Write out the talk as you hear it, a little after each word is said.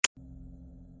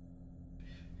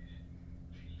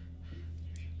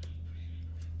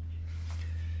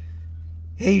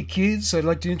Hey kids, I'd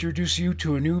like to introduce you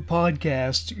to a new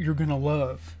podcast you're gonna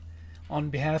love. On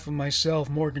behalf of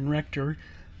myself, Morgan Rector,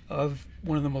 of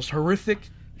one of the most horrific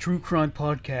true crime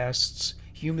podcasts,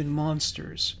 Human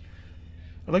Monsters,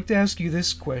 I'd like to ask you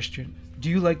this question. Do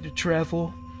you like to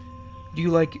travel? Do you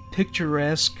like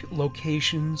picturesque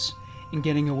locations and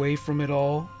getting away from it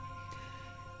all?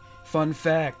 Fun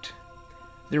fact,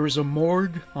 there is a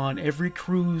morgue on every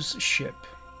cruise ship.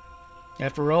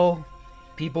 After all,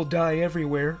 people die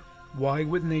everywhere. Why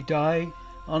wouldn't they die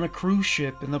on a cruise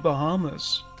ship in the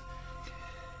Bahamas?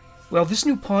 Well, this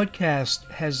new podcast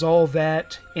has all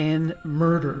that and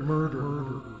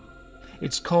murder.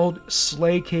 It's called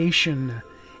Slaycation,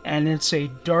 and it's a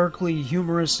darkly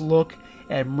humorous look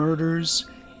at murders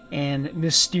and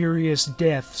mysterious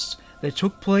deaths that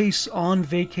took place on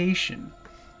vacation.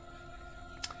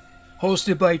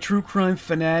 Hosted by true crime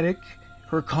fanatic,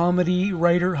 her comedy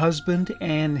writer husband,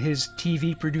 and his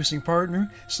TV producing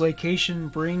partner, Slaycation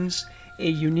brings a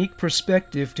unique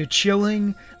perspective to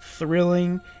chilling,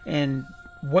 thrilling, and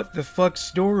what the fuck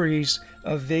stories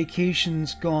of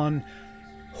vacations gone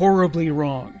horribly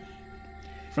wrong.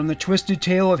 From the twisted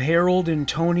tale of Harold and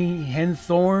Tony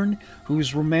Henthorne,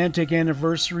 whose romantic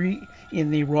anniversary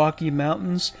in the Rocky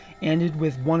Mountains ended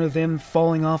with one of them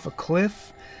falling off a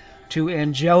cliff, to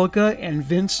Angelica and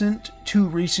Vincent, two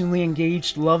recently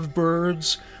engaged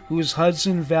lovebirds whose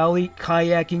Hudson Valley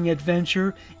kayaking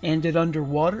adventure ended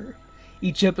underwater.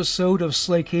 Each episode of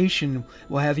Slaycation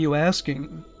will have you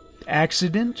asking,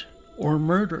 accident or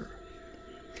murder?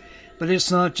 But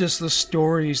it's not just the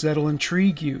stories that'll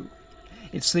intrigue you.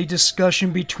 It's the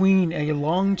discussion between a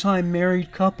longtime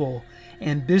married couple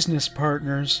and business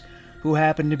partners who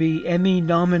happen to be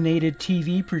Emmy-nominated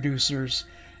TV producers.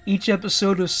 Each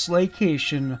episode of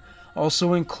Slaycation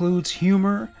also includes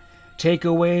humor,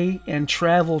 takeaway, and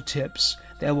travel tips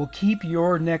that will keep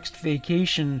your next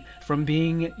vacation from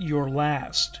being your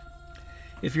last.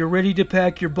 If you're ready to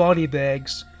pack your body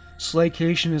bags,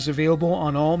 Slaycation is available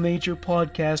on all major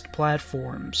podcast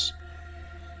platforms.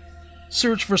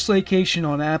 Search for Slaycation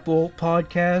on Apple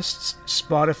Podcasts,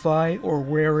 Spotify, or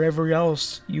wherever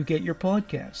else you get your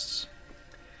podcasts.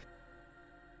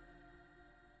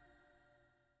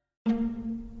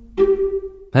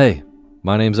 Hey,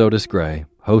 my name's Otis Gray,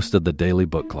 host of the Daily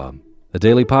Book Club, a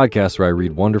daily podcast where I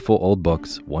read wonderful old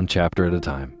books one chapter at a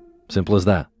time. Simple as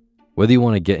that. Whether you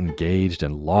want to get engaged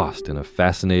and lost in a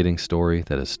fascinating story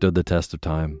that has stood the test of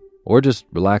time, or just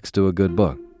relax to a good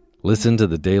book, listen to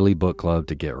the Daily Book Club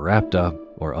to get wrapped up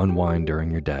or unwind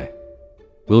during your day.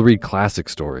 We'll read classic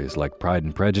stories like Pride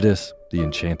and Prejudice, The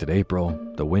Enchanted April,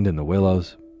 The Wind in the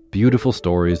Willows, beautiful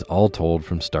stories all told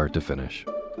from start to finish.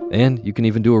 And you can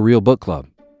even do a real book club.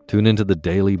 Tune into the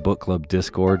Daily Book Club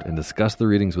Discord and discuss the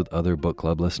readings with other book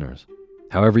club listeners.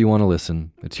 However you want to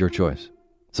listen, it's your choice.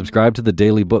 Subscribe to the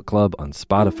Daily Book Club on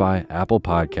Spotify, Apple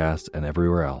Podcasts, and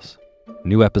everywhere else.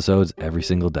 New episodes every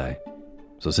single day.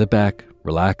 So sit back,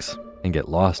 relax, and get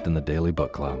lost in the Daily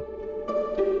Book Club.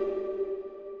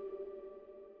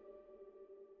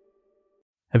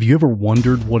 Have you ever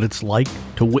wondered what it's like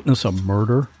to witness a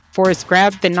murder? Forrest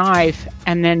grabbed the knife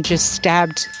and then just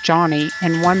stabbed Johnny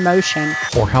in one motion.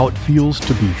 Or how it feels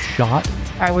to be shot?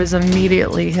 I was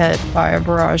immediately hit by a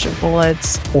barrage of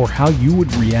bullets. Or how you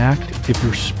would react if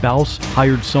your spouse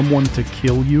hired someone to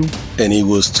kill you? And he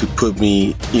was to put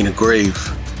me in a grave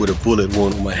with a bullet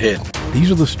wound on my head. These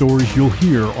are the stories you'll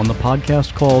hear on the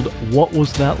podcast called What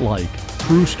Was That Like?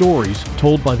 True stories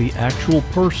told by the actual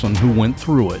person who went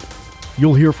through it.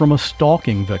 You'll hear from a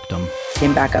stalking victim.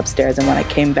 Came back upstairs, and when I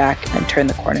came back and turned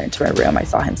the corner into my room, I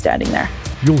saw him standing there.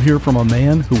 You'll hear from a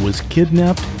man who was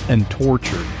kidnapped and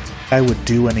tortured. I would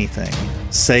do anything,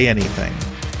 say anything,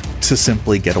 to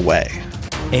simply get away.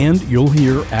 And you'll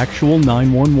hear actual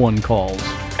 911 calls.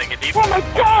 Take a deep breath. Oh my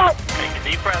God! Take a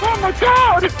deep breath. Oh my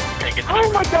God! Take a deep breath.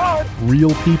 Oh my God!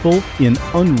 Real people in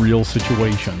unreal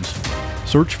situations.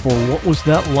 Search for What Was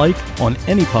That Like on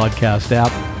any podcast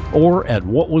app or at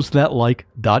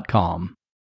whatwasthatlike.com.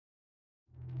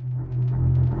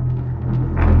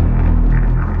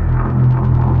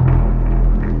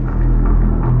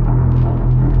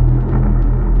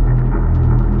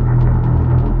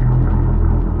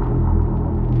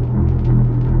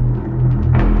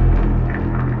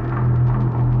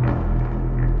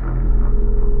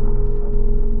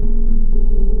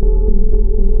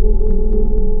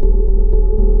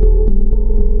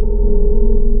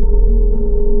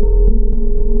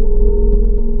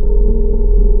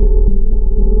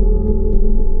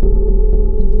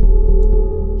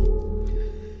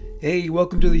 Hey,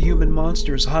 welcome to the Human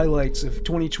Monsters highlights of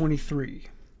 2023.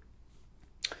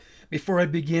 Before I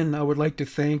begin, I would like to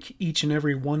thank each and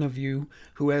every one of you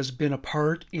who has been a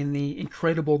part in the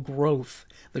incredible growth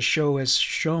the show has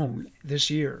shown this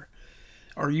year.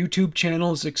 Our YouTube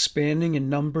channel is expanding in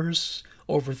numbers,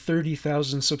 over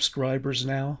 30,000 subscribers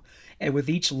now, and with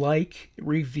each like,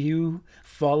 review,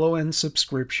 follow, and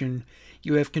subscription,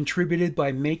 you have contributed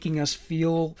by making us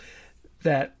feel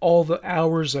that all the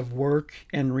hours of work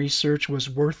and research was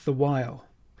worth the while.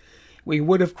 We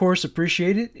would, of course,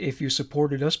 appreciate it if you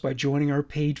supported us by joining our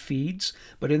paid feeds,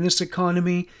 but in this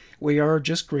economy, we are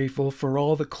just grateful for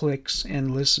all the clicks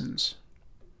and listens.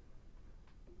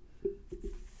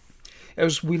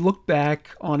 As we look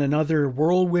back on another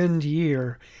whirlwind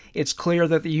year, it's clear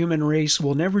that the human race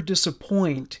will never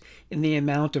disappoint in the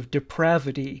amount of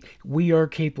depravity we are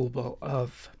capable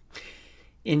of.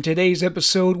 In today's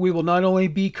episode, we will not only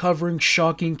be covering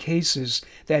shocking cases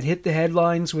that hit the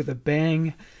headlines with a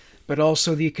bang, but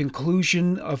also the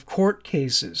conclusion of court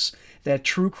cases that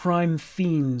true crime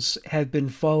fiends have been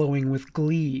following with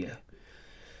glee.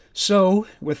 So,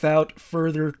 without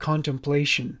further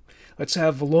contemplation, let's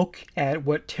have a look at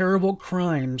what terrible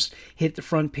crimes hit the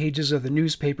front pages of the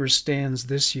newspaper stands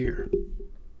this year.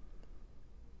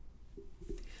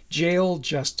 Jail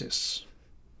justice.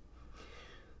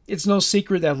 It's no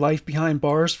secret that life behind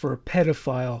bars for a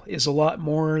pedophile is a lot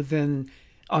more than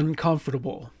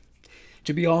uncomfortable.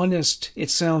 To be honest,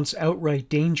 it sounds outright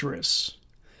dangerous.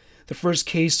 The first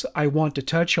case I want to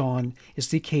touch on is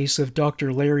the case of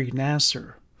Dr. Larry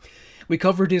Nassar. We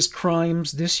covered his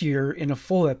crimes this year in a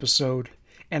full episode,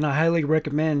 and I highly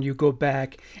recommend you go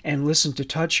back and listen to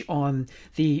touch on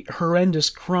the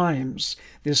horrendous crimes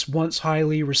this once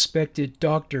highly respected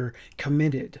doctor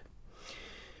committed.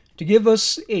 To give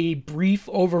us a brief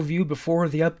overview before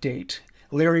the update,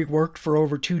 Larry worked for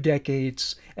over 2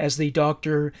 decades as the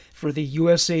doctor for the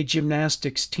USA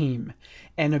Gymnastics team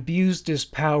and abused his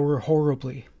power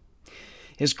horribly.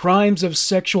 His crimes of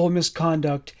sexual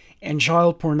misconduct and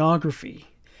child pornography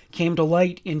came to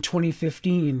light in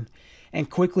 2015 and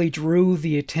quickly drew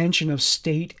the attention of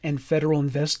state and federal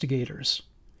investigators.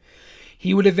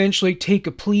 He would eventually take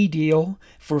a plea deal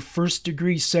for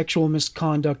first-degree sexual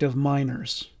misconduct of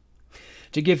minors.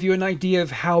 To give you an idea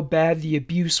of how bad the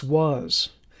abuse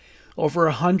was, over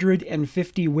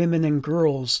 150 women and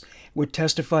girls would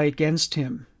testify against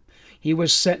him. He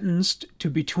was sentenced to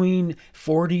between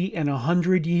 40 and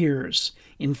 100 years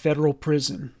in federal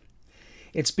prison.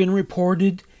 It's been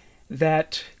reported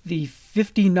that the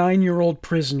 59-year-old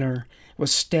prisoner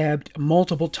was stabbed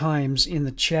multiple times in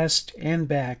the chest and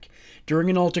back during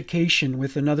an altercation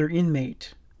with another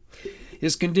inmate.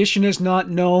 His condition is not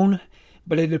known,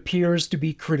 but it appears to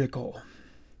be critical.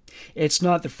 It's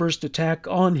not the first attack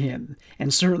on him,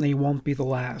 and certainly won't be the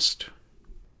last.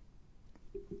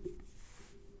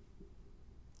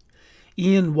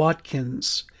 Ian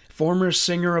Watkins, former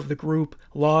singer of the group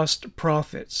Lost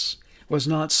Prophets, was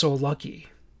not so lucky.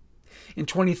 In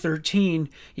 2013,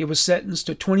 he was sentenced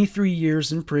to 23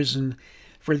 years in prison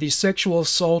for the sexual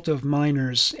assault of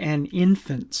minors and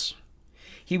infants.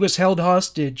 He was held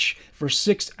hostage for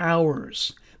 6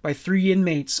 hours by 3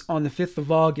 inmates on the 5th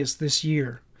of August this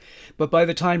year, but by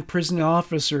the time prison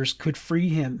officers could free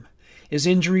him, his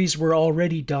injuries were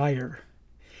already dire.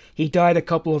 He died a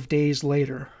couple of days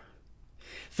later.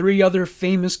 3 other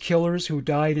famous killers who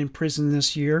died in prison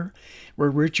this year were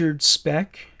Richard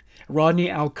Speck, Rodney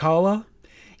Alcala,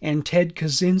 and Ted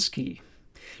Kaczynski,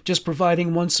 just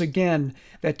providing once again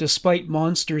that despite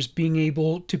monsters being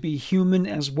able to be human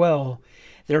as well,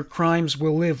 their crimes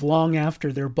will live long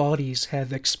after their bodies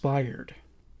have expired.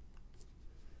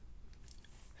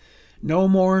 No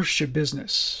more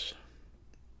shabusiness.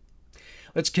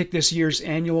 Let's kick this year's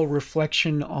annual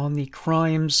reflection on the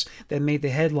crimes that made the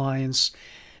headlines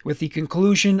with the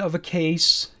conclusion of a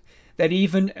case that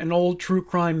even an old true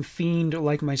crime fiend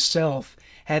like myself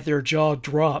had their jaw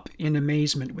drop in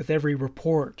amazement with every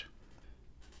report.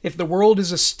 If the world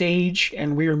is a stage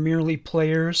and we are merely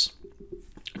players,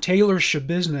 Taylor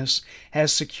Shabusiness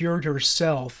has secured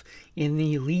herself in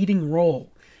the leading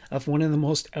role of one of the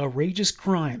most outrageous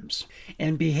crimes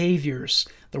and behaviors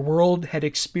the world had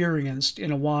experienced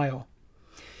in a while.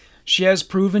 She has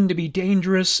proven to be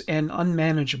dangerous and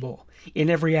unmanageable in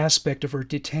every aspect of her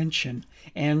detention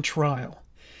and trial,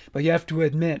 but you have to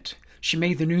admit, she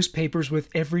made the newspapers with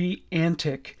every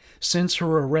antic since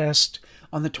her arrest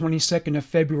on the 22nd of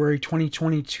February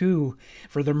 2022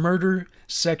 for the murder,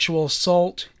 sexual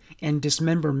assault, and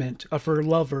dismemberment of her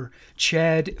lover,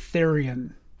 Chad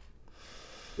Therian.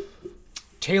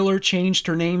 Taylor changed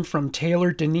her name from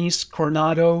Taylor Denise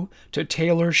Coronado to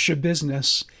Taylor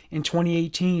Shabusiness in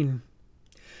 2018.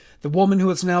 The woman, who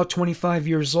is now 25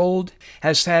 years old,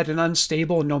 has had an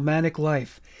unstable and nomadic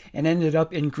life and ended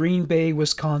up in Green Bay,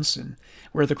 Wisconsin,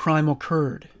 where the crime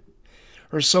occurred.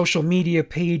 Her social media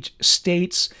page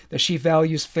states that she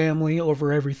values family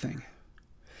over everything.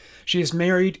 She is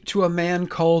married to a man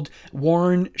called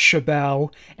Warren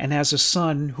Chabot and has a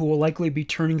son who will likely be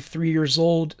turning 3 years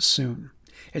old soon.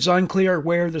 It's unclear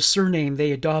where the surname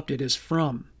they adopted is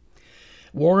from.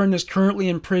 Warren is currently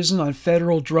in prison on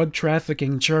federal drug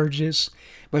trafficking charges,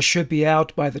 but should be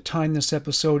out by the time this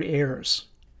episode airs.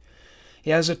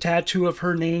 He has a tattoo of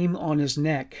her name on his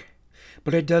neck,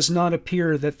 but it does not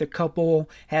appear that the couple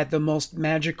had the most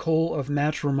magical of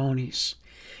matrimonies,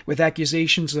 with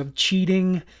accusations of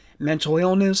cheating, mental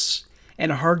illness,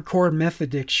 and hardcore meth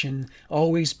addiction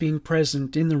always being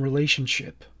present in the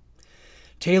relationship.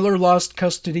 Taylor lost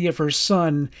custody of her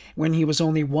son when he was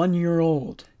only 1 year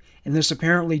old, and this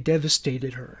apparently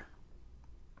devastated her.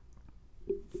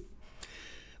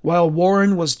 While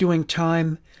Warren was doing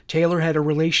time, Taylor had a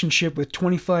relationship with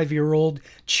 25-year-old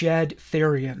Chad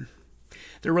Therian.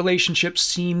 Their relationship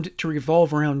seemed to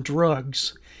revolve around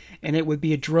drugs, and it would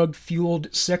be a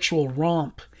drug-fueled sexual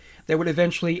romp that would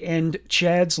eventually end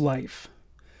Chad's life.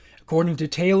 According to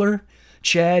Taylor,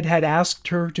 Chad had asked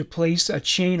her to place a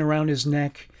chain around his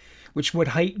neck, which would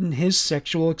heighten his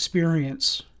sexual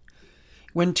experience.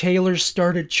 When Taylor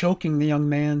started choking the young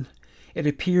man, it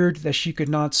appeared that she could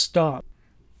not stop.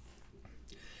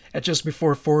 At just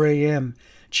before 4 a.m.,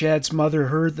 Chad's mother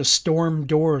heard the storm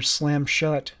door slam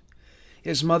shut.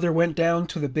 His mother went down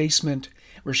to the basement,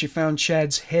 where she found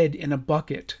Chad's head in a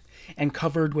bucket and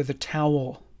covered with a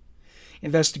towel.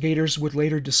 Investigators would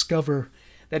later discover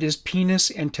that his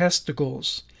penis and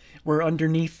testicles were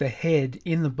underneath the head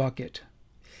in the bucket.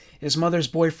 His mother's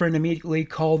boyfriend immediately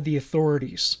called the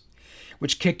authorities,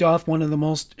 which kicked off one of the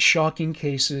most shocking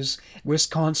cases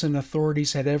Wisconsin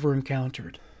authorities had ever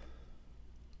encountered.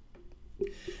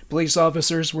 Police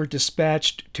officers were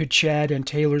dispatched to Chad and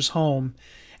Taylor's home,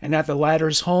 and at the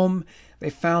latter's home, they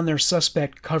found their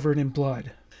suspect covered in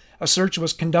blood. A search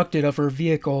was conducted of her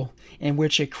vehicle, in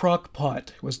which a crock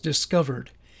pot was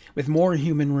discovered, with more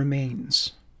human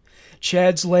remains.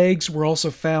 Chad's legs were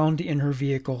also found in her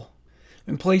vehicle.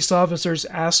 When police officers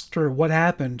asked her what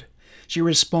happened, she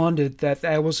responded that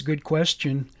that was a good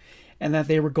question, and that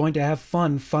they were going to have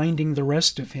fun finding the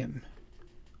rest of him.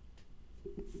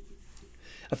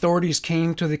 Authorities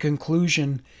came to the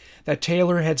conclusion that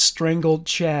Taylor had strangled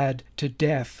Chad to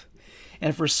death,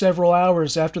 and for several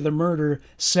hours after the murder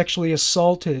sexually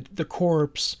assaulted the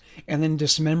corpse and then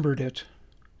dismembered it.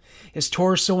 His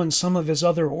torso and some of his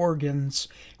other organs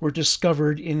were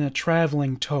discovered in a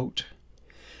traveling tote,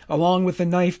 along with the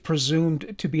knife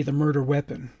presumed to be the murder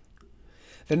weapon.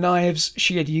 The knives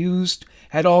she had used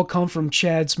had all come from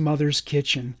Chad's mother's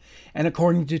kitchen, and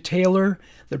according to Taylor,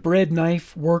 the bread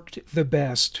knife worked the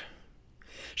best.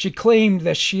 She claimed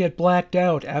that she had blacked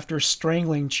out after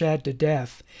strangling Chad to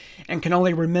death and can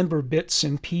only remember bits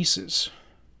and pieces.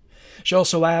 She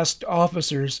also asked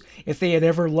officers if they had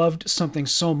ever loved something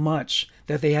so much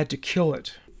that they had to kill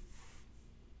it.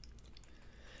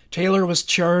 Taylor was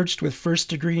charged with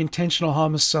first-degree intentional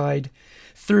homicide,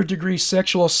 third-degree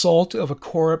sexual assault of a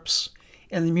corpse,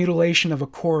 and the mutilation of a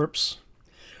corpse.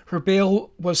 Her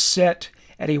bail was set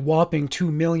at a whopping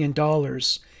 $2 million,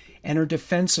 and her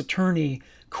defense attorney,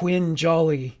 Quinn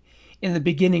Jolly, in the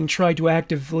beginning tried to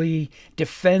actively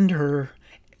defend her,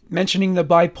 mentioning the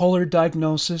bipolar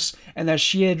diagnosis and that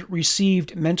she had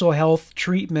received mental health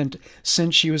treatment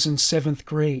since she was in 7th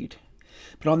grade.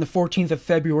 But on the 14th of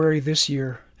February this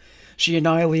year, she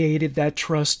annihilated that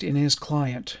trust in his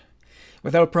client.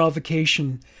 Without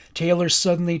provocation, Taylor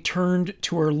suddenly turned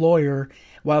to her lawyer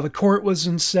while the court was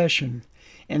in session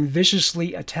and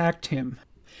viciously attacked him.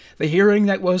 The hearing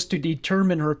that was to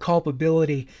determine her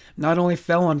culpability not only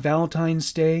fell on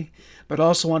Valentine's Day, but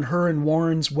also on her and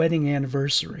Warren's wedding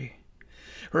anniversary.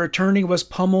 Her attorney was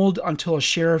pummeled until a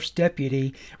sheriff's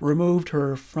deputy removed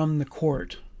her from the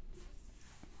court.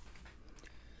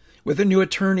 With a new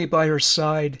attorney by her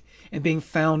side and being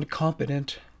found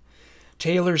competent,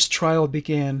 Taylor's trial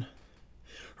began.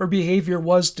 Her behavior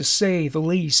was, to say the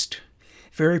least,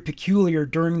 very peculiar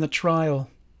during the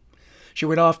trial. She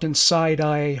would often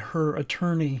side-eye her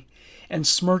attorney, and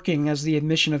smirking as the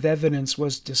admission of evidence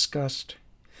was discussed,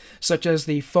 such as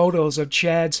the photos of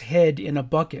Chad's head in a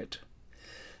bucket.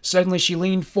 Suddenly she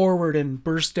leaned forward and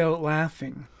burst out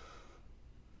laughing.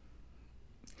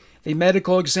 The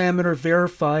medical examiner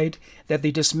verified that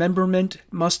the dismemberment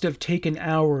must have taken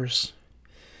hours.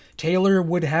 Taylor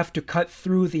would have to cut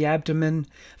through the abdomen,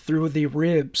 through the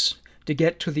ribs, to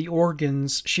get to the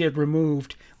organs she had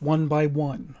removed one by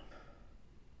one.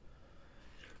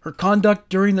 Her conduct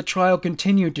during the trial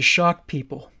continued to shock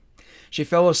people. She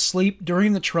fell asleep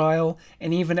during the trial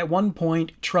and even at one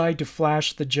point tried to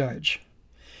flash the judge.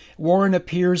 Warren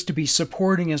appears to be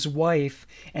supporting his wife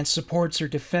and supports her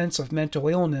defense of mental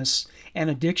illness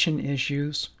and addiction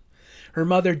issues. Her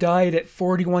mother died at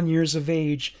 41 years of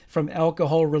age from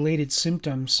alcohol-related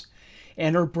symptoms,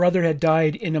 and her brother had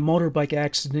died in a motorbike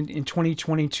accident in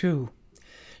 2022.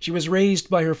 She was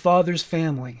raised by her father's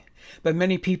family, but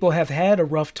many people have had a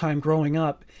rough time growing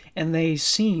up, and they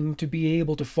seem to be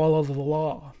able to follow the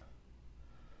law.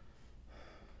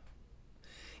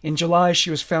 In July, she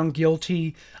was found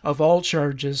guilty of all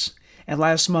charges, and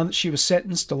last month she was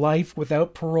sentenced to life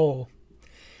without parole,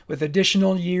 with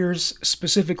additional years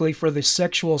specifically for the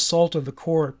sexual assault of the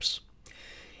corpse.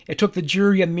 It took the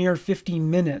jury a mere 15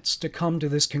 minutes to come to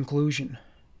this conclusion.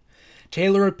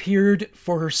 Taylor appeared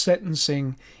for her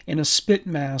sentencing in a spit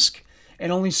mask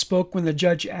and only spoke when the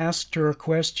judge asked her a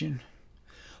question.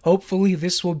 Hopefully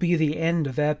this will be the end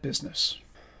of that business.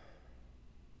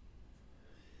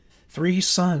 3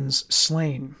 sons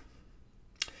slain.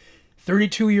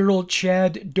 32-year-old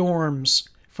Chad Dorms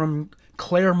from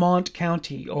Claremont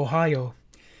County, Ohio,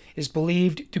 is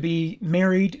believed to be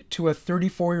married to a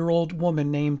 34-year-old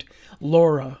woman named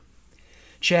Laura.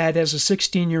 Chad has a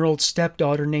 16-year-old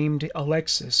stepdaughter named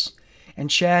Alexis, and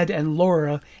Chad and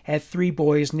Laura had 3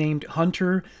 boys named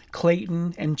Hunter,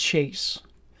 Clayton, and Chase.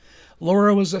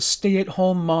 Laura was a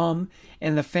stay-at-home mom,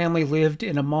 and the family lived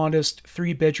in a modest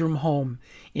 3-bedroom home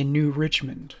in New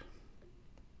Richmond.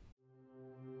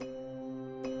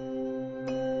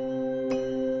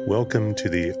 Welcome to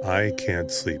the I Can't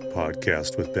Sleep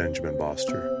podcast with Benjamin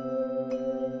Boster.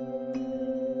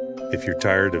 If you're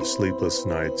tired of sleepless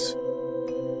nights,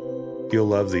 you'll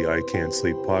love the I Can't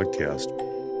Sleep podcast.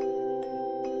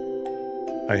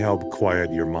 I help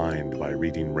quiet your mind by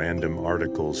reading random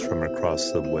articles from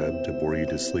across the web to bore you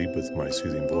to sleep with my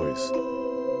soothing voice.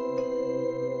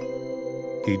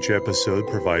 Each episode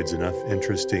provides enough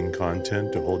interesting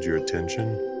content to hold your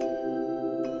attention,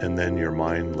 and then your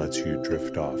mind lets you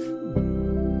drift off.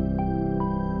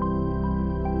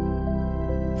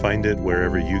 Find it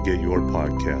wherever you get your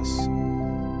podcasts.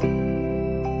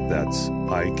 That's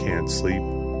I Can't Sleep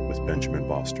with Benjamin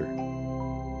Boster.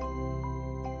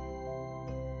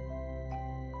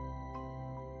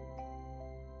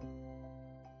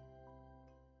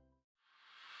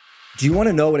 Do you want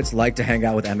to know what it's like to hang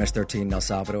out with MS-13 in El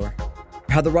Salvador?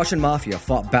 How the Russian mafia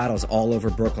fought battles all over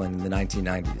Brooklyn in the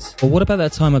 1990s? Or what about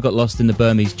that time I got lost in the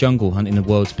Burmese jungle hunting the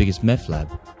world's biggest meth lab?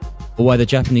 Or why the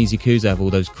Japanese Yakuza have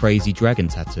all those crazy dragon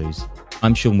tattoos?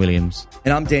 I'm Sean Williams.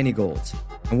 And I'm Danny Gold.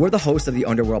 And we're the hosts of the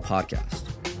Underworld podcast.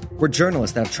 We're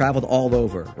journalists that have traveled all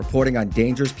over, reporting on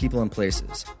dangerous people and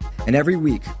places. And every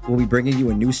week, we'll be bringing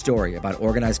you a new story about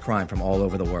organized crime from all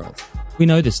over the world. We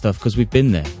know this stuff because we've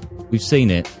been there. We've seen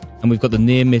it. And we've got the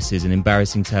near misses and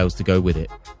embarrassing tales to go with it.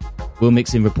 We'll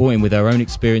mix in reporting with our own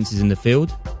experiences in the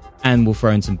field, and we'll throw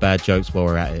in some bad jokes while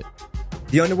we're at it.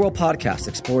 The Underworld podcast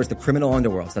explores the criminal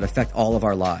underworlds that affect all of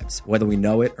our lives, whether we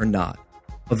know it or not.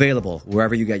 Available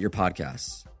wherever you get your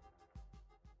podcasts.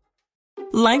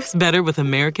 Life's better with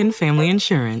American Family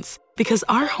Insurance because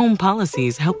our home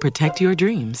policies help protect your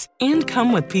dreams and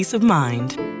come with peace of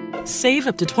mind. Save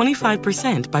up to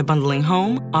 25% by bundling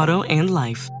home, auto, and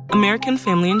life. American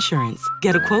Family Insurance.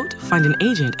 Get a quote, find an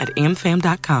agent at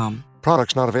amfam.com.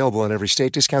 Products not available in every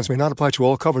state. Discounts may not apply to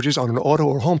all coverages on an auto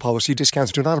or home policy.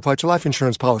 Discounts do not apply to life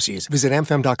insurance policies. Visit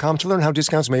amfam.com to learn how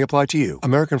discounts may apply to you.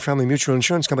 American Family Mutual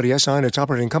Insurance Company, SI, and its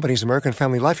operating companies, American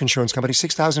Family Life Insurance Company,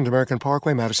 6000 American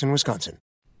Parkway, Madison, Wisconsin.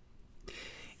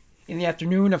 In the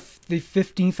afternoon of the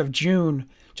 15th of June,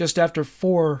 just after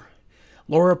 4,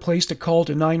 Laura placed a call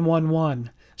to 911,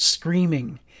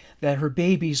 screaming that her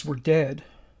babies were dead.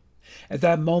 At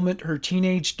that moment, her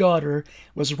teenage daughter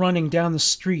was running down the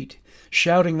street,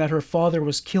 shouting that her father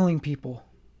was killing people.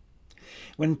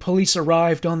 When police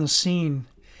arrived on the scene,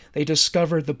 they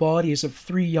discovered the bodies of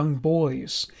 3 young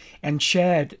boys, and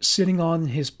Chad sitting on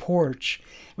his porch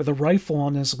with a rifle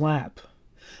on his lap.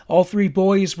 All 3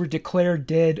 boys were declared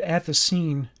dead at the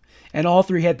scene, and all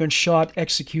 3 had been shot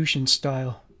execution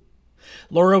style.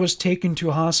 Laura was taken to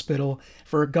a hospital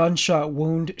for a gunshot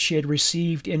wound she had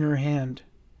received in her hand.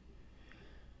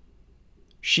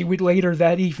 She would later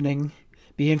that evening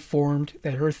be informed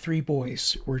that her 3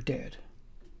 boys were dead.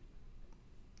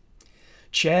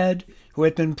 Chad, who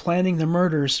had been planning the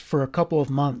murders for a couple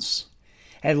of months,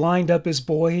 had lined up his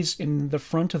boys in the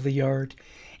front of the yard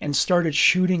and started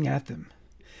shooting at them.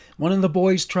 One of the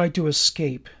boys tried to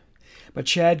escape, but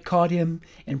Chad caught him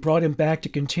and brought him back to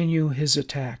continue his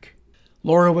attack.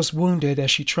 Laura was wounded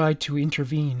as she tried to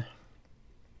intervene.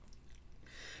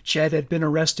 Chad had been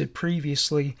arrested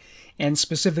previously, and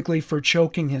specifically for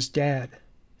choking his dad.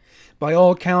 By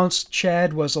all accounts,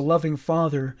 Chad was a loving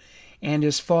father, and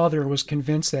his father was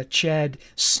convinced that Chad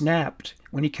snapped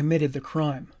when he committed the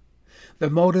crime. The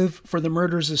motive for the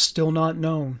murders is still not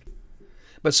known,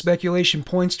 but speculation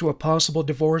points to a possible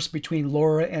divorce between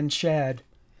Laura and Chad.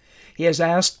 He has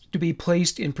asked to be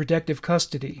placed in protective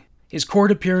custody. His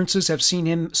court appearances have seen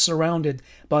him surrounded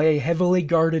by a heavily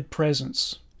guarded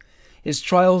presence. His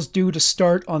trial is due to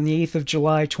start on the 8th of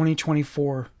July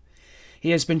 2024.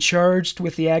 He has been charged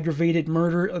with the aggravated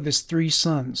murder of his 3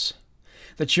 sons.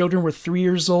 The children were 3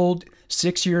 years old,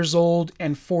 6 years old,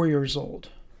 and 4 years old.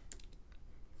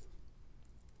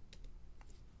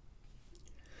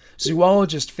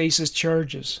 Zoologist faces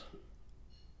charges.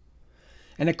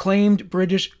 An acclaimed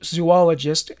British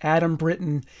zoologist, Adam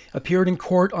Britton, appeared in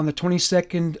court on the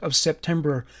 22nd of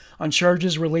September on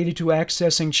charges related to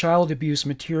accessing child abuse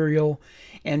material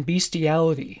and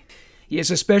bestiality. He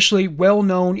is especially well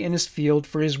known in his field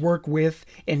for his work with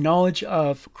and knowledge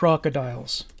of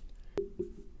crocodiles.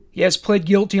 He has pled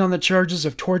guilty on the charges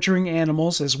of torturing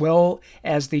animals as well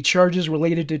as the charges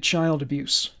related to child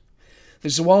abuse. The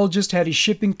zoologist had a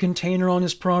shipping container on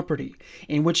his property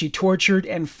in which he tortured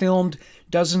and filmed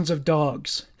dozens of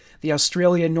dogs, the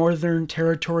Australian Northern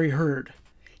Territory herd.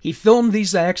 He filmed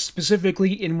these acts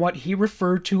specifically in what he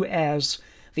referred to as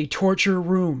the torture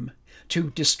room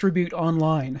to distribute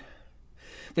online.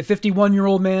 The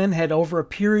 51-year-old man had, over a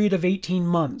period of 18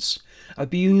 months,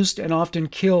 abused and often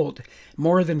killed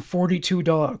more than 42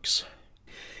 dogs.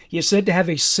 He is said to have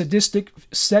a sadistic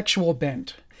sexual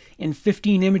bent in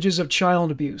 15 images of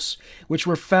child abuse, which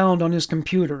were found on his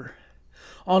computer.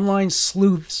 Online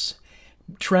sleuths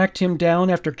tracked him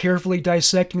down after carefully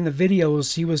dissecting the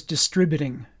videos he was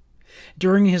distributing.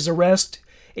 During his arrest,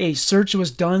 a search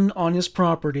was done on his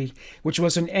property, which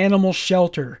was an animal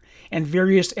shelter, and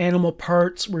various animal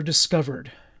parts were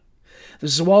discovered. The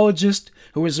zoologist,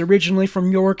 who is originally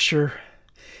from Yorkshire,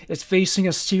 is facing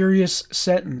a serious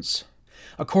sentence.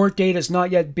 A court date has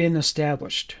not yet been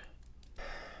established.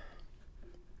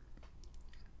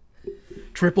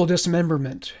 Triple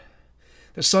dismemberment.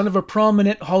 The son of a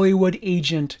prominent Hollywood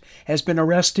agent has been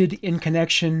arrested in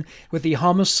connection with the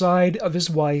homicide of his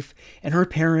wife and her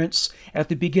parents at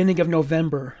the beginning of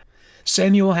November.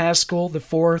 Samuel Haskell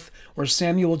IV, or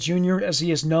Samuel Jr. as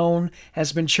he is known,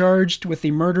 has been charged with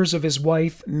the murders of his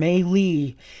wife, May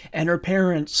Lee, and her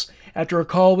parents after a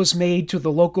call was made to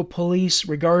the local police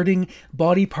regarding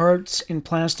body parts in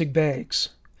plastic bags.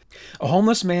 A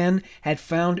homeless man had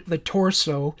found the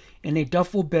torso in a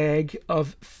duffel bag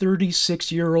of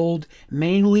 36-year-old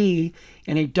May Lee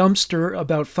in a dumpster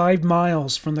about 5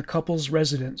 miles from the couple's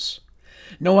residence.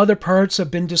 No other parts have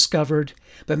been discovered,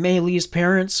 but May Lee's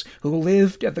parents, who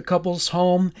lived at the couple's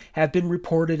home, have been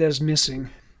reported as missing.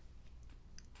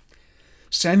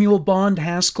 Samuel Bond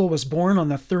Haskell was born on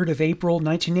the 3rd of April,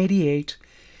 1988,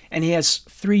 and he has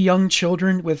 3 young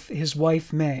children with his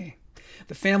wife, May.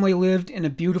 The family lived in a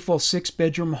beautiful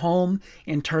 6-bedroom home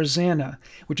in Tarzana,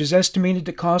 which is estimated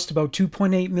to cost about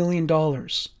 $2.8 million.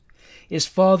 His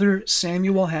father,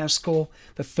 Samuel Haskell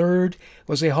III,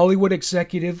 was a Hollywood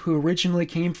executive who originally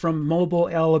came from Mobile,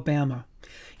 Alabama.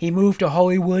 He moved to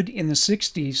Hollywood in the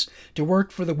 60s to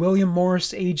work for the William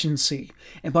Morris Agency,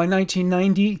 and by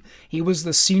 1990, he was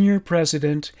the senior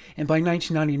president, and by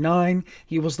 1999,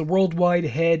 he was the worldwide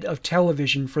head of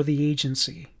television for the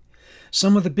agency.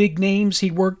 Some of the big names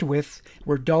he worked with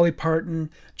were Dolly Parton,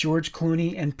 George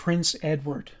Clooney, and Prince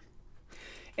Edward.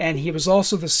 And he was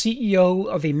also the CEO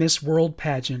of a Miss World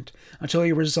pageant until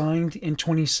he resigned in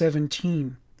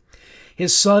 2017.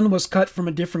 His son was cut from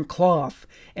a different cloth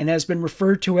and has been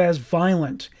referred to as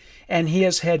violent, and he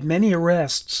has had many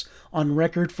arrests on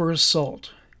record for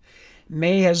assault.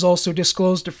 May has also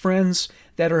disclosed to friends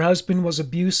that her husband was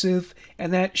abusive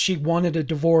and that she wanted a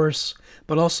divorce,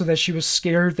 but also that she was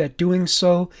scared that doing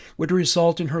so would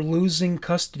result in her losing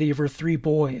custody of her 3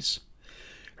 boys.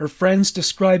 Her friends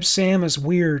described Sam as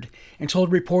weird and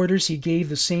told reporters he gave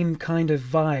the same kind of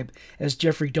vibe as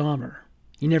Jeffrey Dahmer.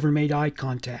 He never made eye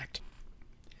contact.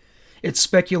 It's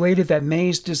speculated that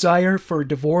May's desire for a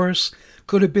divorce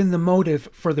could have been the motive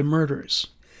for the murders.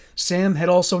 Sam had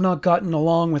also not gotten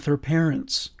along with her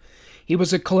parents. He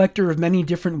was a collector of many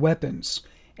different weapons,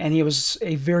 and he was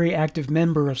a very active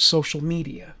member of social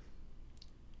media.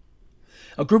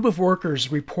 A group of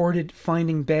workers reported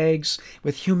finding bags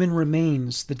with human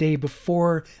remains the day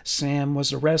before Sam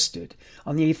was arrested,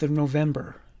 on the 8th of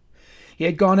November. He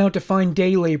had gone out to find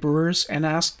day laborers and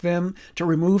asked them to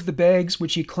remove the bags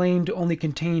which he claimed only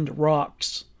contained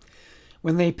rocks.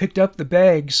 When they picked up the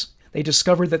bags, They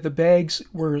discovered that the bags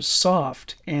were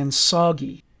soft and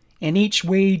soggy, and each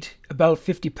weighed about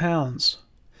 50 pounds.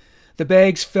 The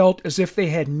bags felt as if they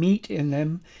had meat in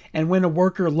them, and when a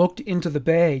worker looked into the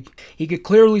bag, he could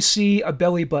clearly see a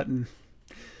belly button.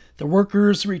 The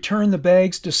workers returned the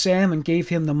bags to Sam and gave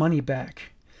him the money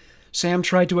back. Sam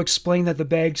tried to explain that the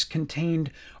bags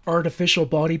contained artificial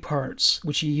body parts,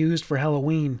 which he used for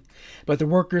Halloween, but the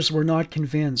workers were not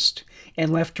convinced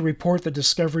and left to report the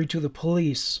discovery to the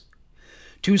police.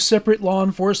 2 separate law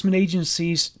enforcement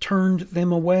agencies turned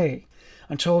them away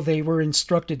until they were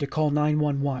instructed to call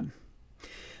 911.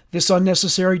 This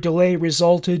unnecessary delay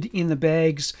resulted in the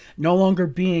bags no longer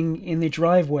being in the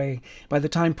driveway by the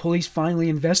time police finally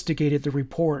investigated the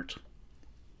report.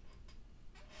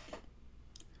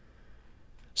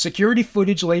 Security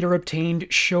footage later obtained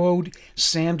showed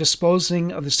Sam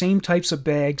disposing of the same types of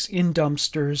bags in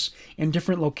dumpsters in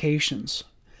different locations.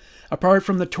 Apart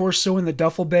from the torso and the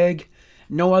duffel bag,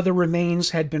 no other remains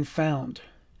had been found.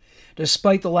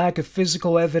 Despite the lack of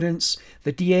physical evidence,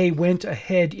 the DA went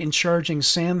ahead in charging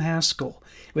Sam Haskell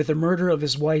with the murder of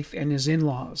his wife and his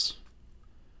in-laws.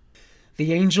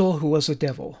 The angel who was a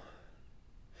devil.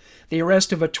 The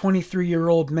arrest of a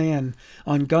 23-year-old man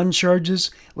on gun charges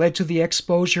led to the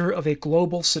exposure of a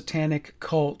global satanic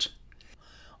cult.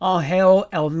 Angel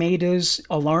Almeida's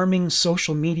alarming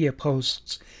social media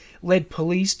posts led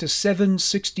police to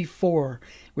 764,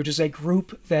 which is a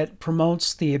group that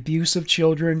promotes the abuse of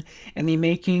children and the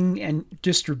making and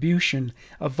distribution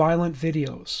of violent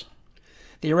videos.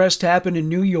 The arrest happened in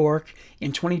New York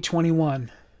in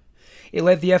 2021. It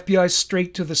led the FBI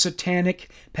straight to the satanic,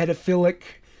 pedophilic,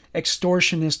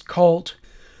 extortionist cult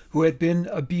who had been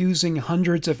abusing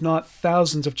hundreds if not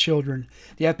thousands of children.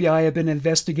 The FBI had been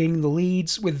investigating the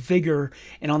leads with vigor,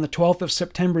 and on the 12th of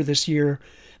September this year,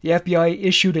 the FBI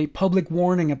issued a public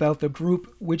warning about the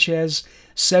group, which has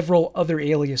several other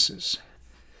aliases.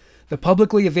 The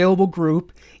publicly available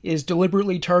group is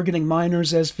deliberately targeting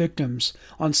minors as victims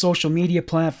on social media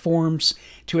platforms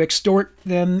to extort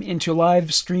them into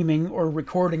live streaming or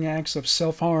recording acts of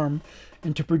self-harm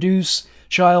and to produce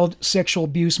child sexual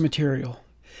abuse material.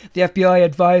 The FBI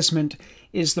advisement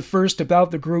is the first about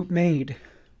the group made.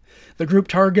 The group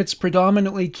targets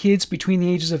predominantly kids between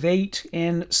the ages of 8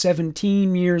 and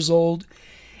 17 years old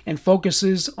and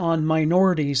focuses on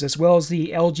minorities as well as the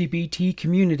LGBT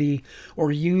community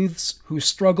or youths who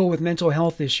struggle with mental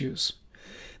health issues.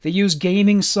 They use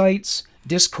gaming sites,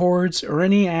 Discords, or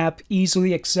any app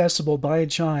easily accessible by a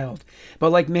child, but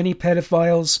like many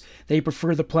pedophiles, they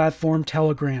prefer the platform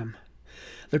Telegram.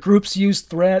 The groups use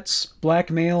threats,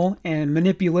 blackmail, and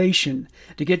manipulation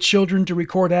to get children to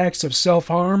record acts of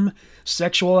self-harm,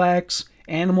 sexual acts,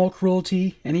 animal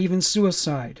cruelty, and even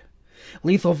suicide.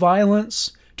 Lethal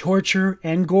violence, torture,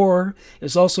 and gore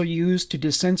is also used to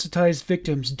desensitize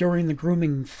victims during the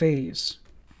grooming phase.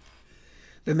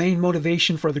 The main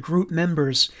motivation for the group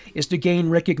members is to gain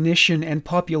recognition and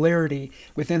popularity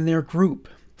within their group.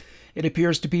 It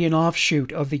appears to be an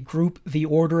offshoot of the group The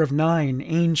Order of Nine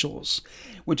Angels,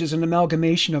 which is an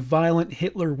amalgamation of violent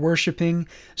Hitler-worshipping,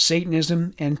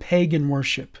 Satanism, and pagan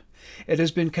worship. It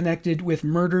has been connected with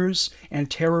murders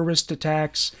and terrorist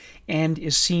attacks and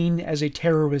is seen as a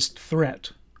terrorist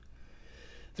threat.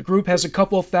 The group has a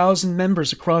couple thousand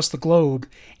members across the globe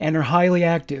and are highly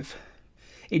active.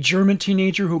 A German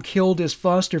teenager who killed his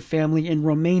foster family in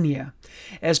Romania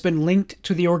has been linked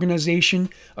to the organization,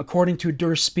 according to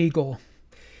Der Spiegel.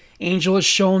 Angel is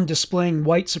shown displaying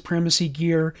white supremacy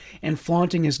gear and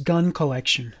flaunting his gun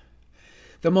collection.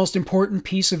 The most important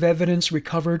piece of evidence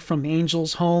recovered from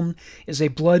Angel's home is a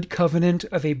blood covenant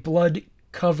of a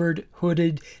blood-covered,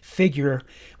 hooded figure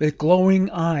with glowing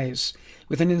eyes,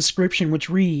 with an inscription which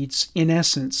reads, in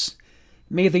essence,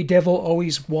 "May the devil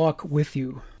always walk with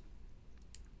you."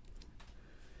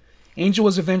 Angel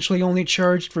was eventually only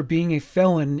charged for being a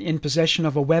felon in possession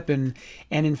of a weapon,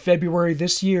 and in February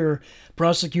this year,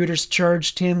 prosecutors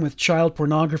charged him with child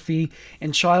pornography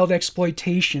and child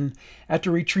exploitation after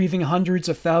retrieving hundreds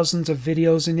of thousands of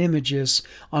videos and images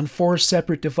on 4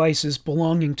 separate devices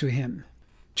belonging to him.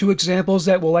 2 examples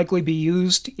that will likely be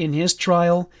used in his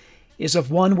trial is of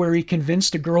one where he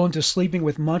convinced a girl into sleeping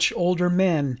with much older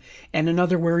men, and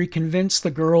another where he convinced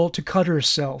the girl to cut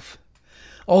herself.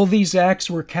 All these acts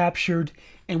were captured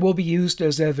and will be used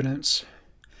as evidence.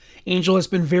 Angel has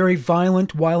been very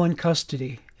violent while in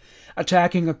custody,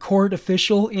 attacking a court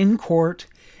official in court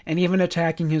and even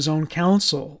attacking his own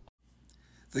counsel.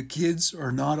 The kids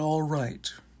are not all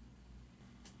right.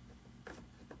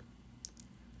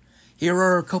 Here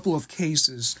are a couple of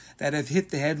cases that have hit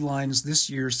the headlines this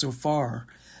year so far.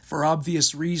 For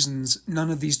obvious reasons,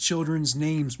 none of these children's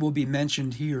names will be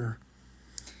mentioned here.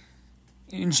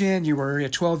 In January, a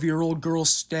 12-year-old girl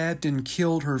stabbed and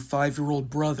killed her 5-year-old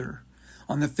brother.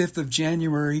 On the 5th of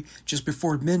January, just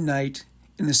before midnight,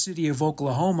 in the city of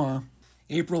Oklahoma,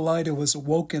 April Ida was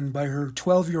awoken by her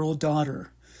 12-year-old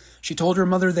daughter. She told her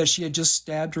mother that she had just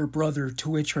stabbed her brother, to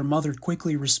which her mother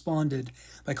quickly responded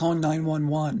by calling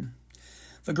 911.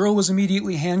 The girl was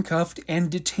immediately handcuffed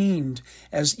and detained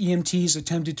as EMTs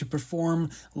attempted to perform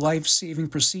life-saving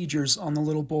procedures on the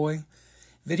little boy.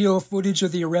 Video footage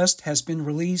of the arrest has been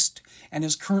released and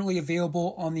is currently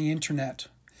available on the internet.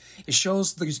 It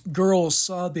shows the girl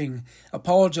sobbing,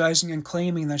 apologizing, and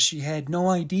claiming that she had no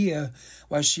idea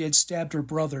why she had stabbed her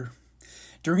brother.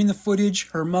 During the footage,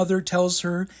 her mother tells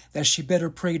her that she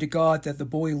better pray to God that the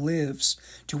boy lives,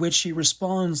 to which she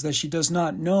responds that she does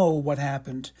not know what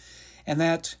happened, and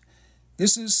that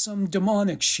this is some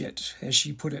demonic shit, as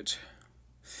she put it.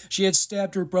 She had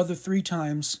stabbed her brother 3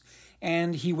 times,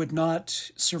 and he would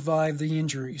not survive the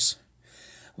injuries.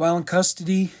 While in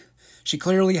custody, she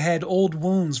clearly had old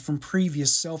wounds from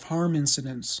previous self-harm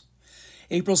incidents.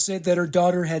 April said that her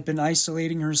daughter had been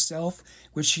isolating herself,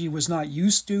 which she was not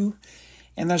used to,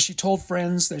 and that she told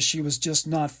friends that she was just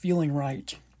not feeling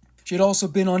right. She had also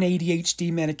been on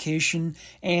ADHD medication,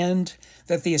 and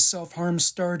that the self-harm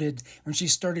started when she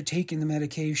started taking the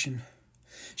medication.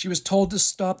 She was told to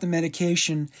stop the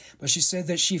medication, but she said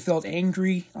that she felt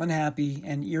angry, unhappy,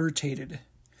 and irritated.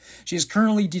 She is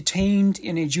currently detained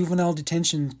in a juvenile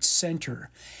detention center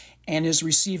and is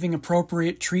receiving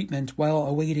appropriate treatment while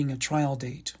awaiting a trial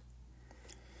date.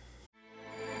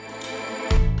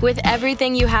 With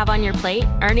everything you have on your plate,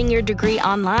 earning your degree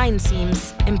online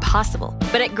seems impossible.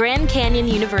 But at Grand Canyon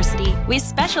University, we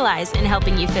specialize in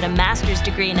helping you fit a master's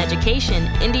degree in education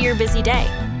into your busy day.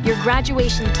 Your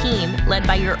graduation team, led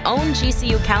by your own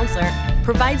GCU counselor,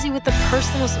 provides you with the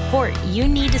personal support you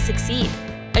need to succeed.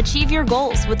 Achieve your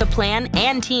goals with a plan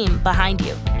and team behind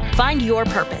you. Find your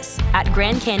purpose at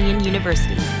Grand Canyon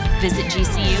University. Visit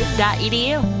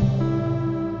gcu.edu.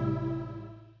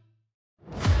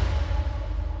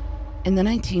 In the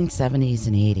 1970s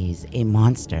and 80s, a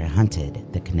monster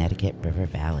hunted the Connecticut River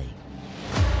Valley.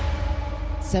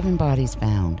 7 bodies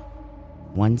found,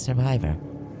 1 survivor,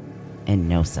 and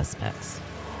no suspects.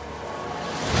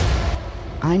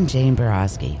 I'm Jane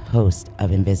Borowski, host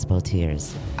of Invisible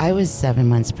Tears. I was 7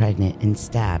 months pregnant and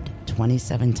stabbed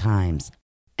 27 times,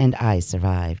 and I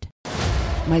survived.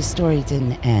 My story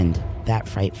didn't end that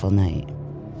frightful night.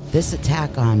 This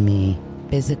attack on me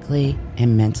physically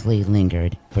and mentally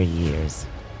lingered for years.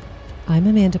 I'm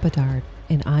Amanda Bedard,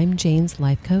 and I'm Jane's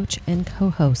life coach and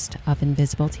co-host of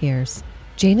Invisible Tears.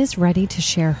 Jane is ready to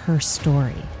share her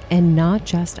story, and not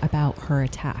just about her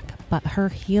attack, but her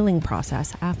healing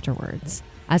process afterwards.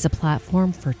 As a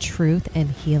platform for truth and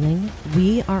healing,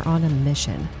 we are on a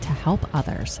mission to help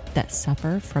others that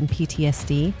suffer from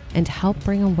PTSD and help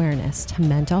bring awareness to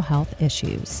mental health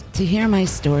issues. To hear my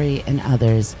story and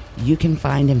others, you can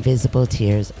find Invisible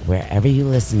Tears wherever you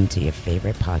listen to your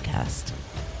favorite podcast.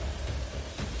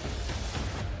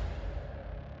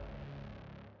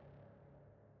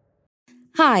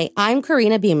 Hi, I'm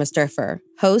Karina Beamisturfer,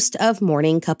 host of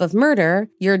Morning Cup of Murder,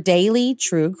 your daily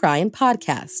true crime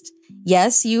podcast.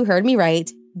 Yes, you heard me right.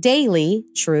 Daily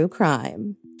true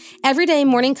crime. Every day,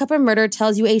 Morning Cup of Murder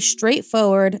tells you a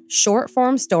straightforward,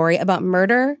 short-form story about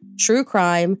murder, true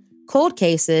crime, cold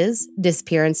cases,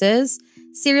 disappearances,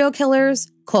 serial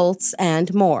killers, cults,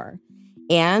 and more.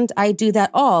 And I do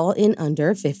that all in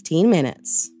under 15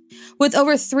 minutes. With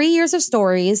over 3 years of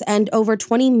stories and over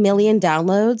 20 million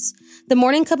downloads, the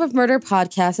Morning Cup of Murder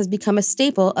podcast has become a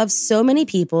staple of so many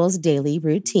people's daily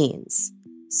routines.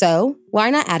 So, why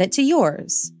not add it to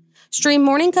yours? Stream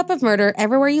Morning Cup of Murder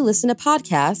everywhere you listen to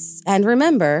podcasts, and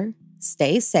remember,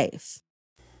 stay safe.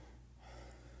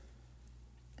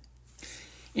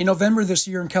 In November this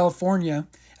year in California,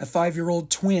 a 5-year-old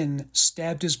twin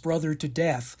stabbed his brother to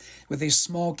death with a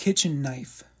small kitchen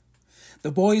knife.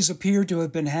 The boys appear to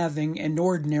have been having an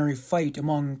ordinary fight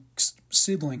among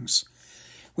siblings,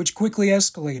 which quickly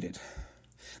escalated.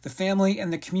 The family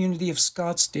and the community of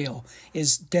Scottsdale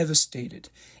is devastated,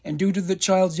 and due to the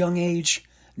child's young age,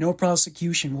 no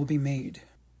prosecution will be made.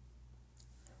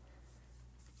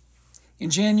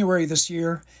 In January this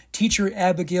year, teacher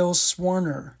Abigail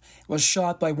Swarner was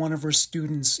shot by one of her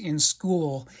students in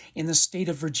school in the state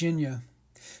of Virginia.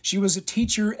 She was a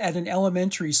teacher at an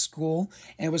elementary school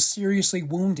and was seriously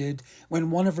wounded when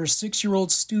one of her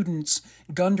 6-year-old students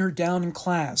gunned her down in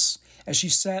class as she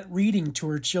sat reading to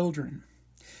her children.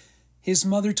 His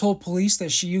mother told police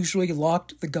that she usually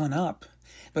locked the gun up,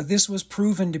 but this was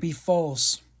proven to be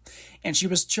false. and she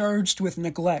was charged with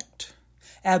neglect.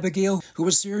 Abigail, who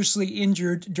was seriously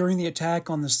injured during the attack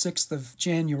on the 6th of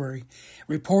January,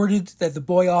 reported that the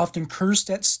boy often cursed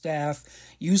at staff,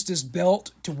 used his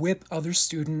belt to whip other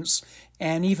students,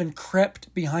 and even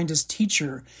crept behind his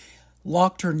teacher,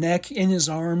 locked her neck in his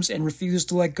arms, and refused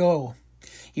to let go.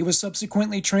 He was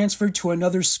subsequently transferred to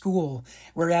another school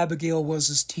where Abigail was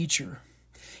his teacher.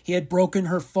 He had broken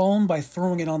her phone by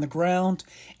throwing it on the ground,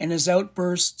 and his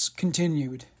outbursts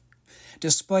continued.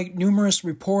 Despite numerous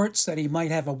reports that he might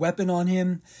have a weapon on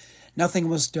him, nothing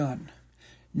was done.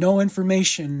 No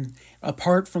information,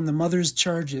 apart from the mother's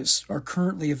charges, are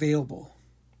currently available.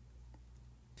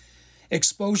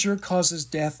 Exposure causes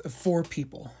death of 4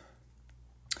 people.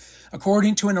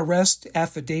 According to an arrest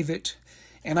affidavit,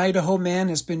 an Idaho man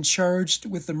has been charged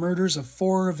with the murders of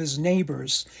 4 of his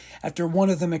neighbors after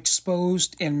one of them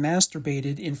exposed and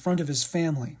masturbated in front of his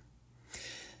family.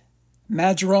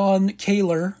 Majoron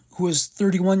Kaler, who is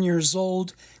 31 years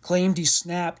old, claimed he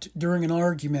snapped during an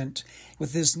argument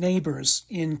with his neighbors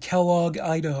in Kellogg,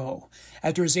 Idaho,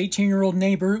 after his 18-year-old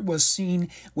neighbor was seen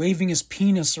waving his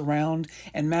penis around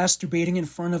and masturbating in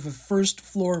front of a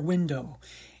first-floor window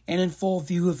and in full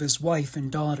view of his wife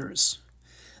and daughters.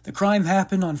 The crime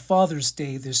happened on Father's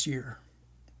Day this year.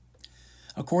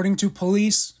 According to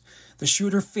police, the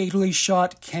shooter fatally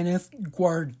shot Kenneth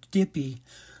Guardipi,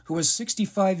 who was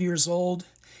 65 years old,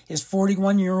 his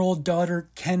 41-year-old daughter,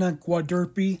 Kenna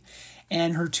Guardipi,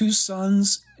 and her 2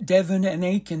 sons, Devin and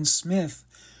Aiken Smith,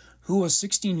 who was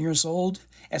 16 years old,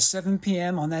 at 7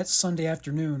 p.m. on that Sunday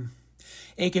afternoon.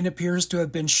 Aiken appears to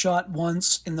have been shot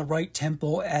once in the right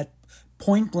temple at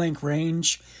point-blank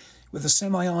range with a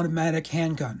semi-automatic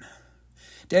handgun.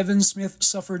 Devin Smith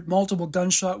suffered multiple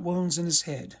gunshot wounds in his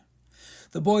head.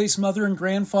 The boy's mother and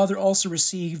grandfather also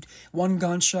received 1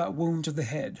 gunshot wound to the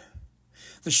head.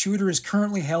 The shooter is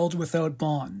currently held without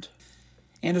bond,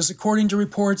 and is, according to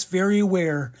reports, very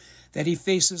aware that he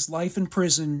faces life in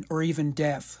prison or even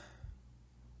death.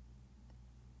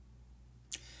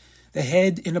 The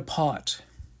head in a pot.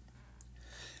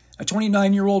 A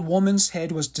 29-year-old woman's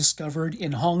head was discovered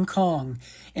in Hong Kong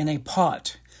in a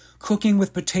pot, cooking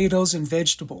with potatoes and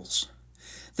vegetables.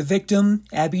 The victim,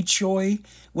 Abby Choi,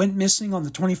 went missing on the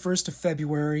 21st of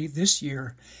February this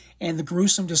year, and the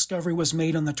gruesome discovery was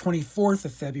made on the 24th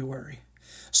of February.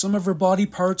 Some of her body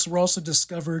parts were also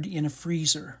discovered in a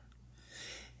freezer.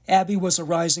 Abby was a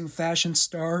rising fashion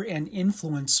star and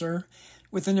influencer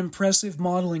with an impressive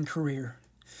modeling career.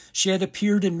 She had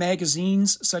appeared in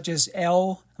magazines such as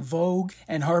Elle, Vogue,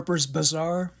 and Harper's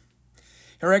Bazaar.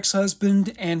 Her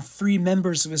ex-husband and 3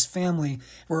 members of his family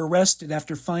were arrested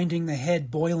after finding the head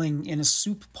boiling in a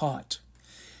soup pot.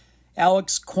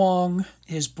 Alex Kwong,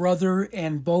 his brother,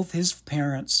 and both his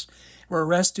parents were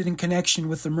arrested in connection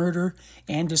with the murder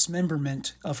and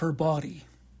dismemberment of her body.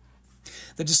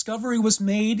 The discovery was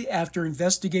made after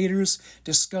investigators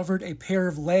discovered a pair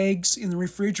of legs in the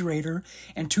refrigerator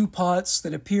and 2 pots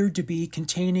that appeared to be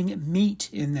containing meat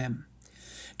in them.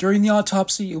 During the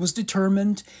autopsy, it was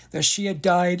determined that she had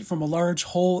died from a large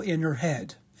hole in her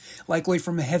head, likely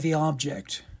from a heavy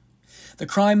object. The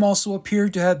crime also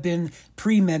appeared to have been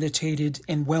premeditated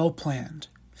and well-planned.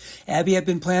 Abby had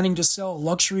been planning to sell a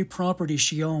luxury property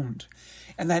she owned,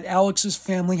 and that Alex's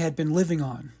family had been living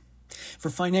on.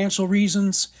 For financial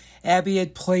reasons, Abby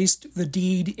had placed the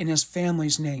deed in his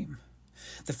family's name.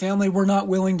 The family were not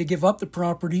willing to give up the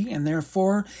property, and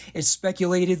therefore it's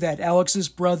speculated that Alex's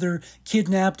brother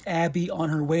kidnapped Abby on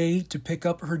her way to pick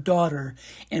up her daughter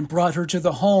and brought her to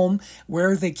the home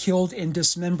where they killed and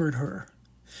dismembered her.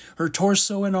 Her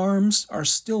torso and arms are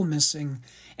still missing,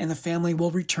 and the family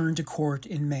will return to court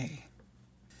in May.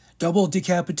 Double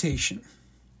decapitation.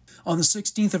 On the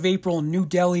 16th of April in New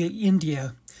Delhi,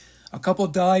 India, a couple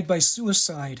died by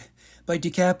suicide by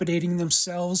decapitating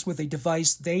themselves with a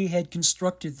device they had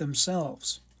constructed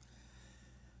themselves.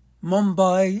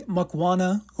 Mumbai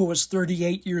Makwana, who was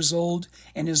 38 years old,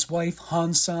 and his wife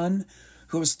Hansan,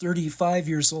 who was 35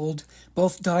 years old,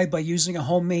 both died by using a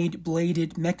homemade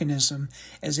bladed mechanism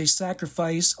as a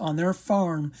sacrifice on their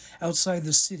farm outside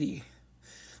the city.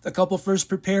 The couple first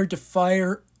prepared a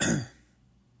fire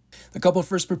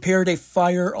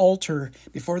altar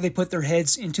before they put their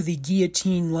heads into the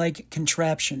guillotine-like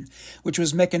contraption, which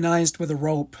was mechanized with a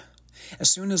rope. As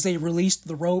soon as they released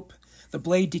the rope, the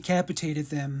blade decapitated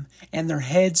them, and their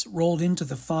heads rolled into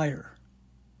the fire.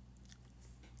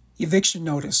 Eviction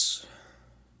notice.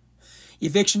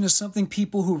 Eviction is something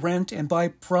people who rent and buy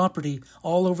property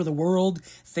all over the world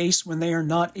face when they are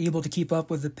not able to keep up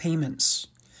with the payments.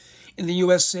 In the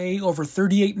USA, over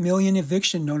 38 million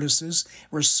eviction notices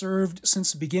were served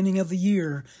since the beginning of the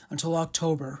year until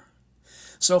October.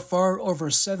 So far, over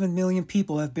 7 million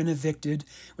people have been evicted,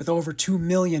 with over 2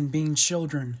 million being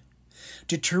children.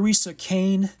 To Teresa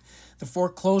Kane, the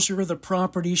foreclosure of the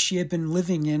property she had been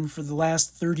living in for the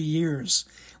last 30 years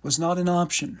was not an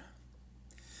option.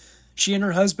 She and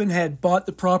her husband had bought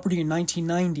the property in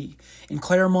 1990 in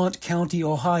Claremont County,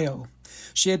 Ohio.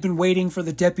 She had been waiting for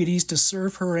the deputies to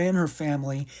serve her and her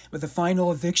family with a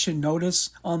final eviction notice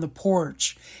on the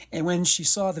porch, and when she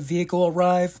saw the vehicle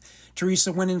arrive,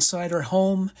 Teresa went inside her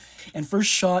home and first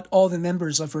shot all the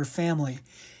members of her family,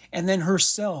 and then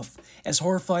herself, as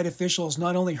horrified officials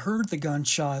not only heard the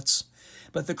gunshots,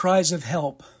 but the cries of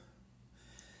help.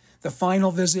 The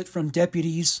final visit from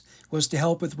deputies was to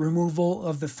help with removal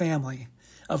of the family,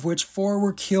 of which 4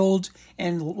 were killed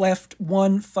and left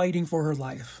 1 fighting for her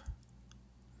life.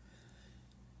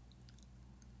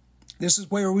 This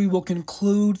is where we will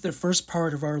conclude the first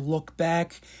part of our look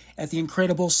back at the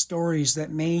incredible stories that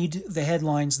made the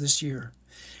headlines this year.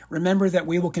 Remember that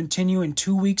we will continue in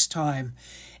 2 weeks' time,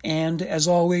 and as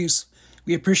always,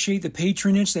 we appreciate the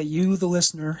patronage that you, the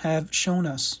listener, have shown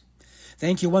us.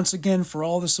 Thank you once again for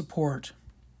all the support.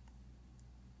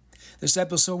 This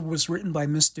episode was written by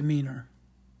Misdemeanor.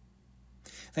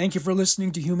 Thank you for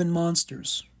listening to Human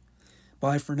Monsters.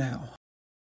 Bye for now.